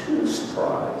wasn't too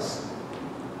surprised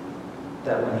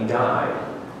that when he died,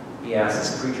 he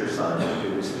asked his preacher son to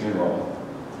do his funeral.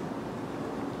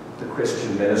 The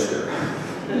Christian minister,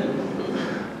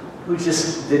 who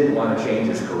just didn't want to change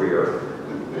his career.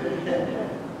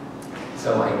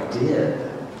 So I did.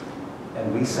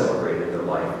 And we celebrated the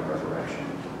life and resurrection.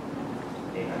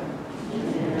 Amen.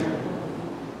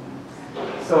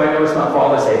 So I know it's not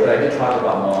Father's Day, but I did talk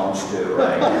about moms too,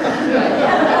 right?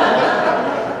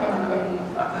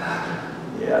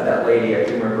 Yeah, that lady, I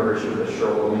do remember her. She was a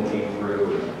short woman, came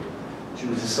through. And she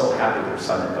was just so happy her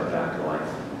son had come back to life.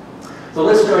 So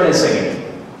let's join in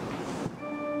singing.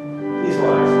 Please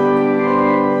rise.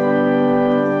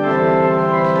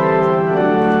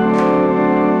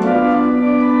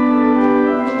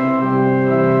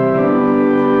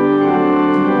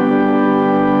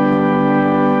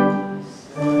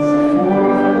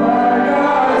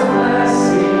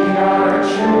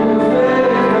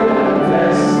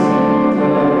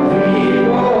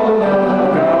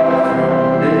 God.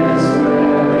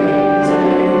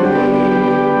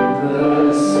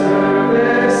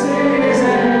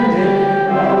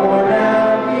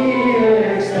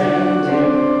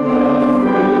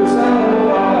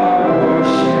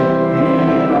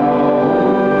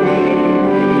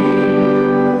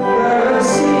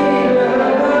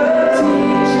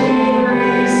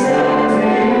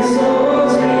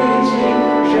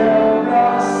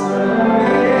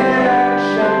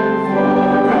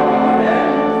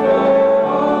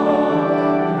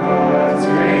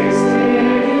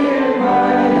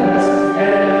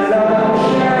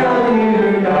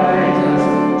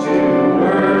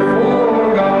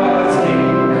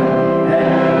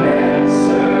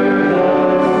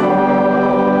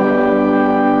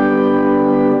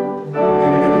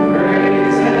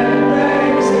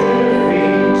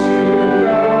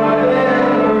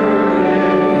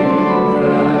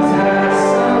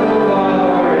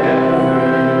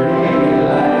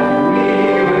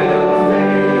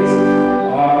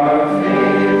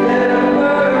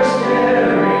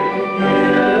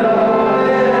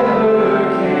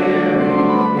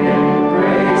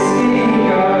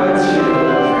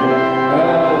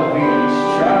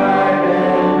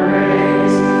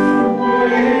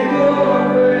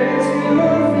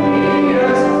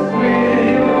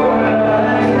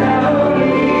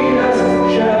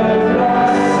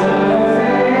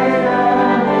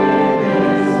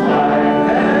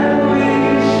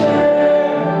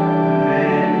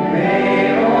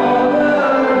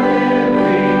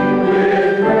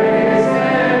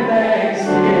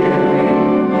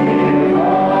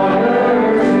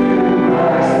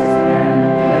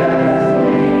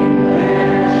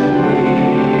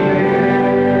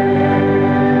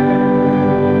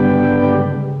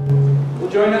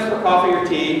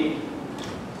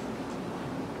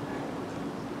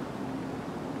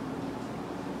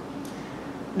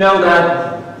 know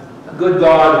that a good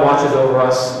God watches over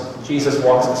us. Jesus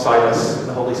walks beside us, and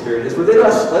the Holy Spirit is within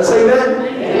us. Let's say amen.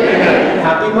 Amen.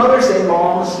 Happy Mother's Day,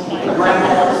 moms, and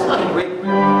grandmas, and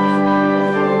great-grandmas.